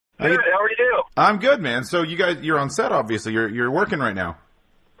Good. How are you? I'm good, man. So you're on set, obviously. You're working right now.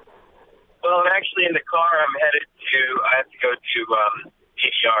 Well, I'm actually in the car. I have to go to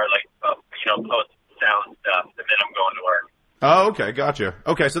ADR, post sound stuff, and then I'm going to work. Oh, okay, gotcha.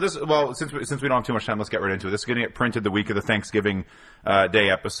 Okay, so since we don't have too much time, let's get right into it. This is going to get printed the week of the Thanksgiving Day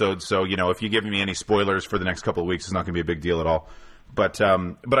episode. So if you give me any spoilers for the next couple of weeks, it's not going to be a big deal at all. But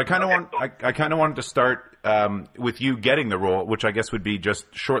I kind of wanted to start with you getting the role, which I guess would be just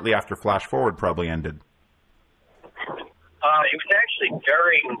shortly after Flash Forward probably ended. It was actually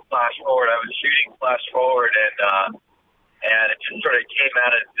during Flash Forward. I was shooting Flash Forward, and it just sort of came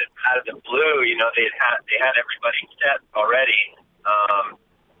out of the blue. They had everybody set already,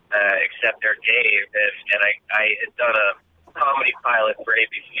 except their Dave, and I had done a comedy pilot for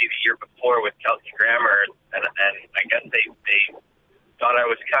ABC the year before with Kelsey Grammer, and I guess they thought I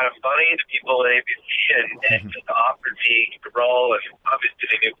was kind of funny, the people at ABC, and just offered me the role, and obviously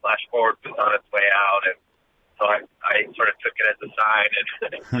they knew Flash Forward was on its way out, and so I sort of took it as a sign, and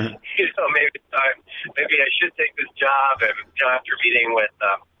maybe it's time, maybe I should take this job, and after meeting with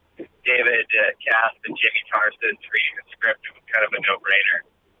David Cass and Jamie Tarson's reading the script, it was kind of a no-brainer.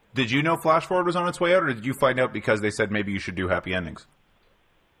 Did you know Flash Forward was on its way out, or did you find out because they said maybe you should do happy endings?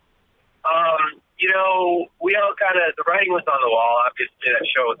 We all the writing was on the wall. Obviously, that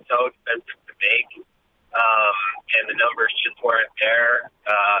show was so expensive to make, and the numbers just weren't there.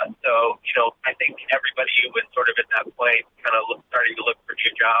 I think everybody was sort of at that point kind of starting to look for new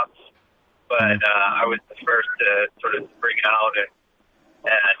jobs. But I was the first to sort of spring out,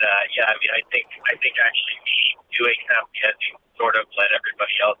 I think actually me doing happy ending sort of let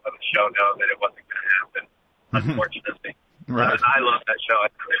everybody else on the show know that it wasn't going to happen, unfortunately. Right. I love that show. I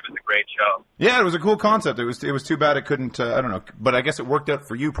thought it was a great show. Yeah, it was a cool concept. It was too bad it couldn't. I don't know, but I guess it worked out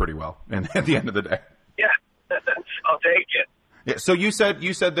for you pretty well. And at the end of the day. Yeah, I'll take it. Yeah. So you said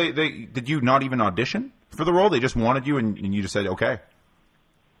they did you not even audition for the role? They just wanted you, and you just said okay.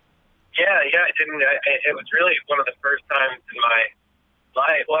 Yeah. I didn't. It was really one of the first times in my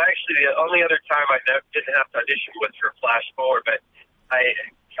life. Well, actually, the only other time I didn't have to audition was for Flash Forward, but I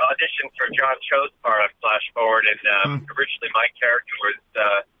auditioned for John Cho's part on Flash Forward, and originally my character was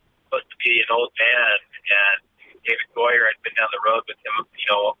supposed to be an old man, and David Goyer had been down the road with him,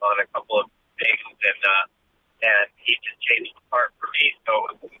 on a couple of things, and he just changed the part for me. So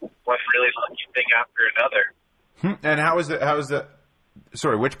it was one really lucky thing after another. And how is it?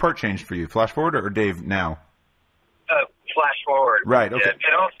 Sorry, which part changed for you, Flash Forward or Dave now? Flash Forward. Right. Okay.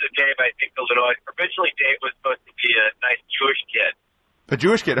 And also Dave, I think a little. Originally, Dave was supposed to be a nice Jewish kid. A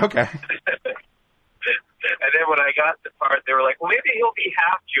Jewish kid, okay. And then when I got the part, they were like, well, maybe he'll be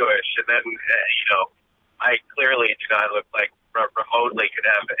half Jewish. And then, I clearly do not look like remotely could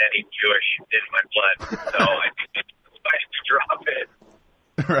have any Jewish in my blood. So I think it's decided to drop it.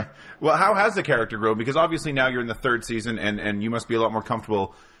 Right. Well, how has the character grown? Because obviously now you're in the third season, and you must be a lot more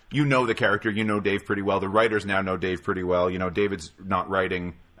comfortable. You know the character. You know Dave pretty well. The writers now know Dave pretty well. David's not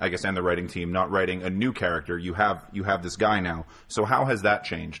writing, I guess, and the writing team not writing a new character. You have this guy now. So how has that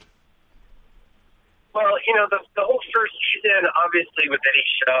changed? Well, the whole first season, obviously, with any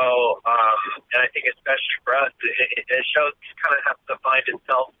show, and I think especially for us, it shows kind of have to find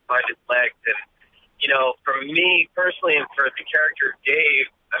itself, find its legs. And, for me personally and for the character of Dave,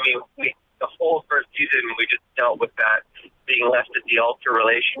 the whole first season, we just dealt with that being left at the altar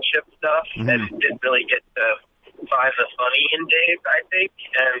relationship stuff, and didn't really get to find the funny in Dave, I think.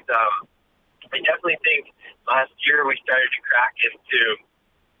 And I definitely think last year we started to crack into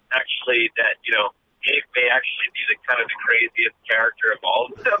actually that, Dave may actually be the kind of the craziest character of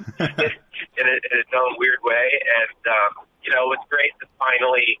all of them in its own weird way. And, it was great to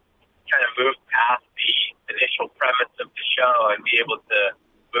finally kind of move past the initial premise of the show and be able to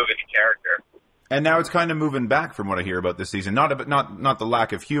move into character. And now it's kind of moving back from what I hear about this season. Not the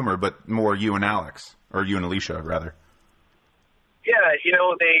lack of humor, but more you and Alex, or you and Alicia, rather. Yeah, it's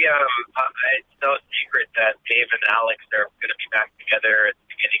no secret that Dave and Alex are going to be back together at the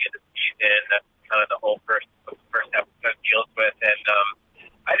beginning of the season. That's kind of the whole first episode deals with. And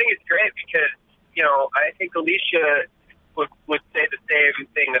I think it's great because, I think Alicia would say the same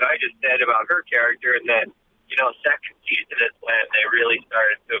thing that I just said about her character, and that, second season is when they really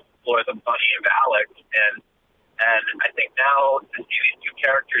started to explore the funny of Alex. And I think now to see these two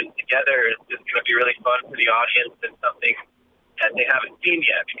characters together is just going to be really fun for the audience and something that they haven't seen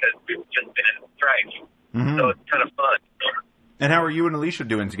yet because we've just been in strike. So it's kind of fun. And how are you and Alicia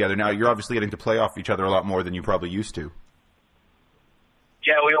doing together now? You're obviously getting to play off each other a lot more than you probably used to.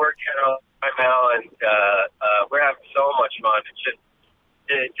 Yeah, we work all the time now, and we're having so much fun. It's just,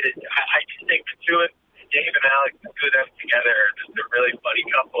 I just think the Dave and Alex, the two of them together, are just a really funny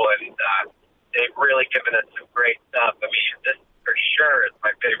couple, and they've really given us some great stuff. I mean, this for sure is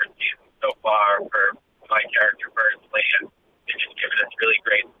my favorite season so far for my character personally, and they've just given us really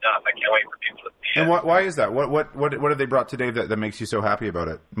great stuff. I can't wait for people to see it. And why is that? What have they brought today that makes you so happy about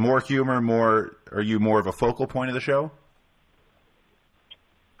it? More humor, are you more of a focal point of the show?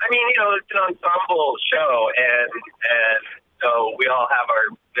 I mean, it's an ensemble show, and so we all have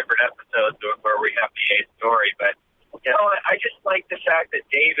our different episodes where we have the A story. But, I just like the fact that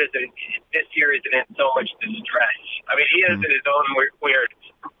Dave this year isn't in so much distress. I mean, he is in his own weird,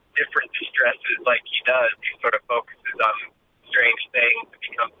 different distresses like he does. He sort of focuses on strange things and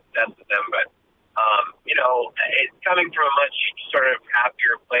becomes obsessed with them. But, it's coming from a much sort of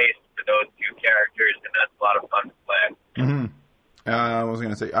happier place for those two characters, and that's a lot of fun to play. Mm-hmm. I was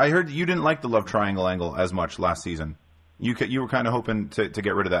going to say, I heard you didn't like the love triangle angle as much last season. You were kind of hoping to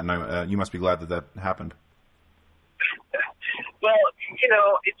get rid of that, and you must be glad that happened. Well,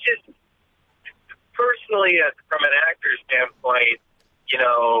 it's just personally, from an actor's standpoint,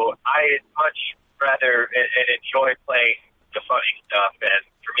 I'd much rather and enjoy playing the funny stuff, and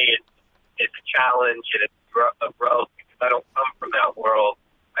for me, it's a challenge and it's a growth because I don't come from that world.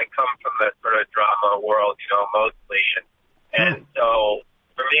 I come from the sort of drama world, mostly, and so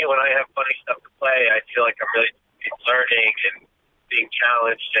for me, when I have funny stuff to play, I feel like I'm really learning and being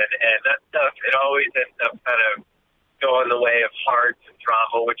challenged, and that stuff, it always ends up kind of going the way of hearts and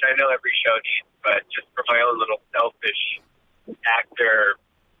drama, which I know every show needs, but just for my own little selfish actor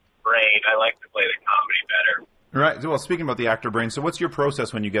brain, I like to play the comedy better. Right. Well, speaking about the actor brain, so what's your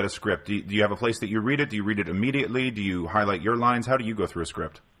process when you get a script? Do you have a place that you read it? Do you read it immediately? Do you highlight your lines? How do you go through a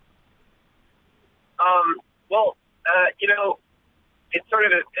script? Well, it sort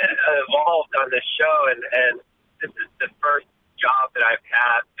of evolved on this show, and this is the first job that I've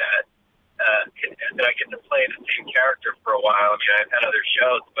had that I get to play the same character for a while. I mean, I've had other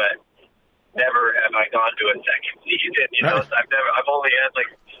shows, but never have I gone to a second season. So I've only had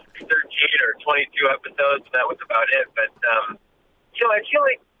like 13 or 22 episodes, and that was about it. But I feel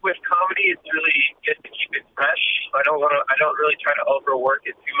like with comedy, it's really good to keep it fresh. I don't really try to overwork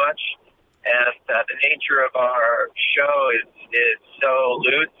it too much. And the nature of our show is so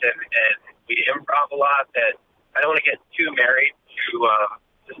loose, and we improv a lot that I don't want to get too married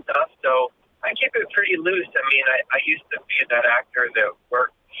to stuff. So I keep it pretty loose. I mean, I used to be that actor that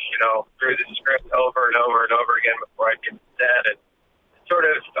worked, through the script over and over and over again before I get to set. And sort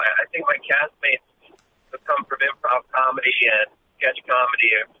of, I think my castmates who come from improv comedy and sketch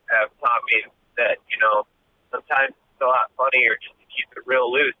comedy have taught me that, sometimes it's a lot funnier just to keep it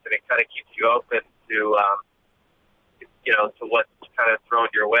real loose, and it kind of keeps you open to, to what's kind of thrown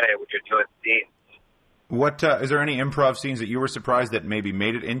your way when you're doing scenes. What is there any improv scenes that you were surprised that maybe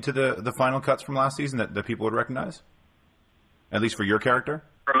made it into the final cuts from last season that people would recognize? At least for your character?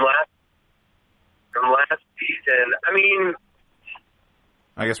 From last season, I mean,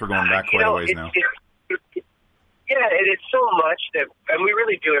 I guess we're going back quite a ways now. It's so much that, and we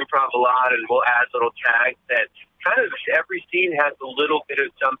really do improv a lot, and we'll add little tags that kind of every scene has a little bit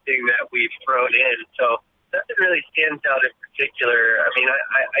of something that we've thrown in. So nothing really stands out in particular. I mean,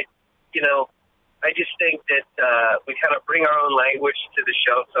 I just think that we kind of bring our own language to the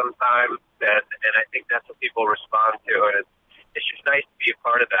show sometimes, and I think that's what people respond to, and it's just nice to be a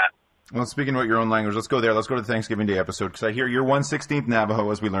part of that. Well, speaking about your own language, let's go there. Let's go to the Thanksgiving Day episode, because I hear you're 1/16th Navajo,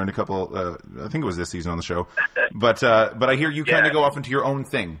 as we learned a couple, I think it was this season on the show. But I hear you kind of go off into your own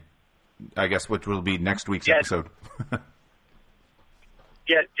thing, I guess, which will be next week's episode.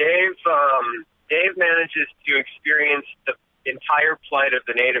 Dave manages to experience the entire plight of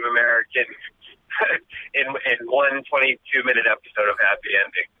the Native American in one 22-minute episode of Happy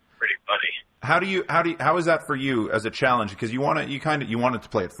Ending. Pretty funny. How is that for you as a challenge? Because you want it to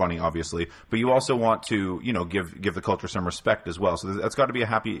play it funny, obviously, but you also want to, give the culture some respect as well. So that's got to be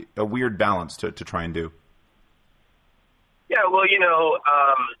a weird balance to try and do. Yeah, well,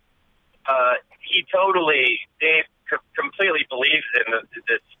 Dave completely believes in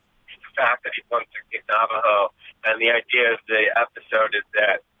this fact that he's 1/16th Navajo, and the idea of the episode is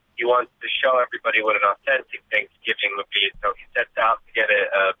that he wants to show everybody what an authentic Thanksgiving would be. So he sets out to get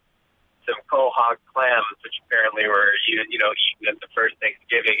some quahog clams, which apparently were eaten at the first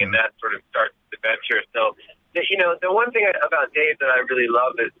Thanksgiving, and that sort of starts the adventure. So, the one thing about Dave that I really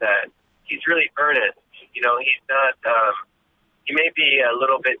love is that he's really earnest. He's not. He may be a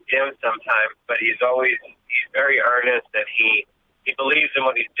little bit dim sometimes, but he's very earnest, and he believes in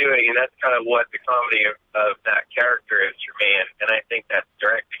what he's doing, and that's kind of what the comedy of that character is for me, and I think that's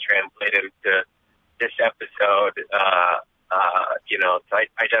directly translated into this episode. So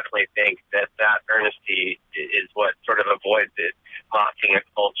I definitely think that earnesty is what sort of avoids it, mocking a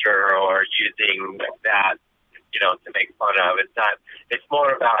culture or using that, to make fun of. It's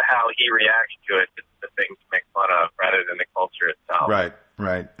more about how he reacts to it, the thing to make fun of, rather than the culture itself.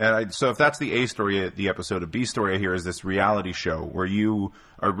 Right. And so if that's the A story, the episode of B story here is this reality show where you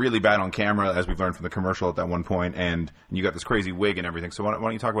are really bad on camera, as we've learned from the commercial at that one point, and you got this crazy wig and everything. So why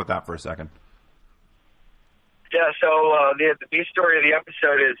don't you talk about that for a second? Yeah, so the B story of the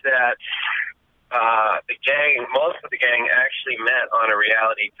episode is that most of the gang actually met on a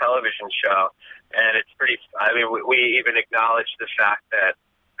reality television show, and it's pretty. I mean, we even acknowledge the fact that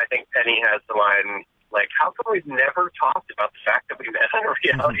I think Penny has the line like, "How come we've never talked about the fact that we met on a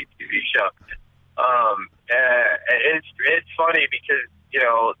reality TV show?" It's funny because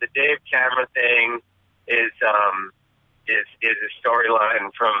the Dave Cameron thing is a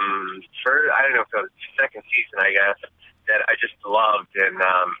storyline from I don't know if it was the second season, I guess, that I just loved, and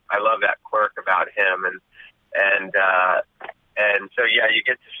I love that quirk about him, and so yeah, you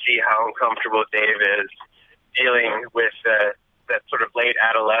get to see how uncomfortable Dave is dealing with that sort of late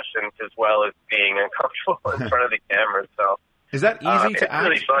adolescence as well as being uncomfortable in front of the camera. So is that easy to act?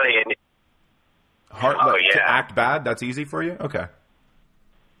 It's really funny. And to act bad? That's easy for you? Okay.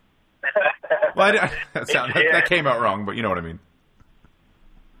 Well, that came out wrong, but you know what I mean.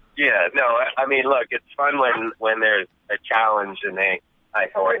 Yeah, no, I mean, look, it's fun when there's a challenge and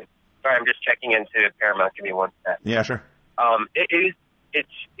sorry, I'm just checking into Paramount. Give me one sec. Yeah, sure.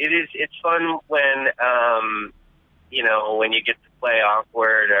 It's fun when when you get to play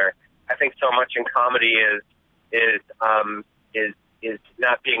awkward, or I think so much in comedy is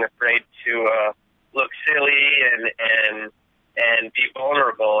not being afraid to look silly and be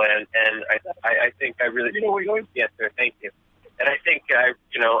vulnerable, and I think I really yes sir, thank you, and I think I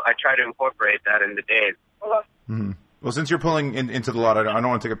try to incorporate that into Dave. Mm-hmm. Well, since you're pulling into the lot, I don't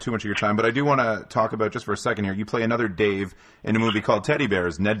want to take up too much of your time, but I do want to talk about, just for a second here, you play another Dave in a movie called Teddy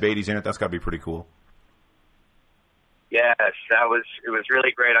Bears. Ned Beatty's in it. That's got to be pretty cool. Yes, it was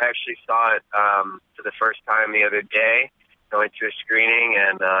really great. I actually saw it for the first time the other day, going to a screening,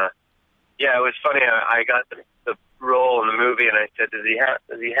 and yeah, it was funny. I got the role in the movie, and I said, "Does he have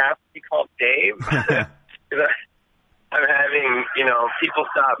to be called Dave?" Because I'm having people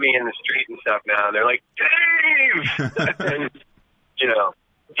stop me in the street and stuff now, and they're like, "Dave," and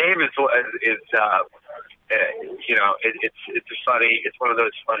Dave is it's one of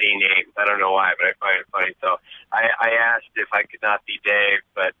those funny names. I don't know why, but I find it funny. So I asked if I could not be Dave,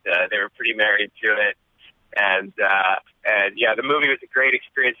 but they were pretty married to it. And yeah, the movie was a great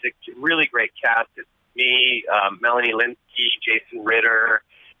experience. It's a really great cast. It's me, Melanie Linsky, Jason Ritter,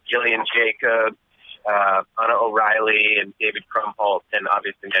 Gillian Jacobs, Anna O'Reilly, and David Krumholtz, and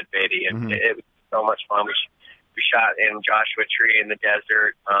obviously Ned Beatty. And it was so much fun. We shot in Joshua Tree in the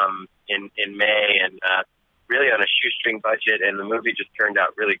desert in May, and really on a shoestring budget, and the movie just turned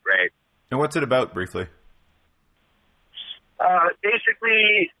out really great. And what's it about, briefly?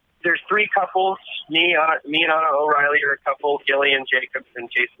 Basically, there's three couples. Me and Anna O'Reilly are a couple. Gillian Jacobs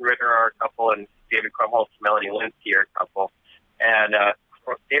and Jason Ritter are a couple, and David Krumholtz and Melanie Linsky are a couple. And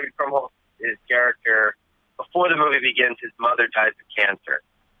David Krumholtz's character, before the movie begins, his mother dies of cancer.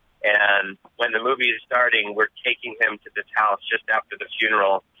 And when the movie is starting, we're taking him to this house just after the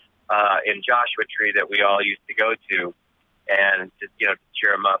funeral in Joshua Tree that we all used to go to, and to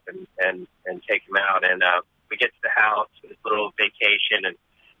cheer him up and take him out. And we get to the house, this little vacation, and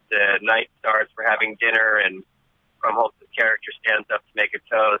the night starts. We're having dinner, and Krumholtz's character stands up to make a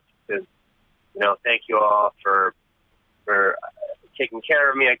toast. Says, "Thank you all for taking care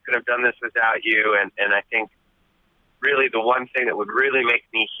of me. I couldn't have done this without you." And I think really the one thing that would really make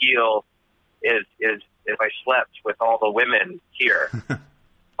me heal is if I slept with all the women here,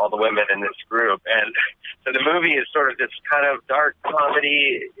 all the women in this group. And so the movie is sort of this kind of dark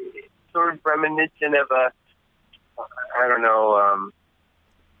comedy, sort of reminiscent of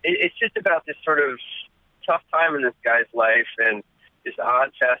it's just about this sort of tough time in this guy's life, and this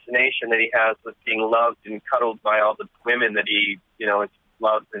odd fascination that he has with being loved and cuddled by all the women that he,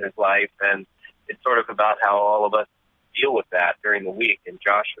 loves in his life. And it's sort of about how all of us deal with that during the week in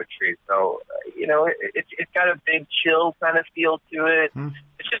Joshua Tree. So, it's got a big chill kind of feel to it.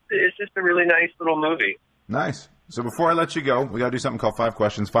 It's just a really nice little movie. Nice. So before I let you go, we got to do something called 5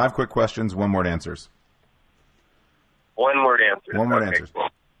 questions. 5 quick questions, 1-word answers. 1-word answers. 1-word answers. Cool.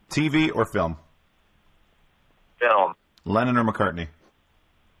 TV or film? Film. Lennon or McCartney?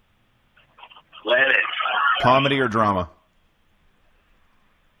 Lennon. Comedy or drama?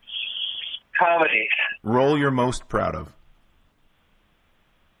 Comedy. Role you're most proud of?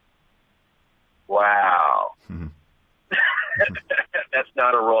 Wow. That's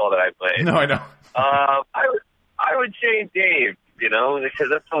not a role that I played. No, I know. I would say Dave, because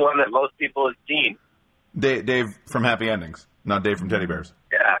that's the one that most people have seen. Dave from Happy Endings, not Dave from Teddy Bears.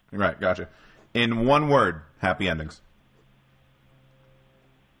 Yeah. Right, gotcha. In one word, Happy Endings.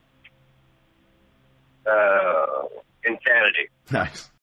 Insanity. Nice.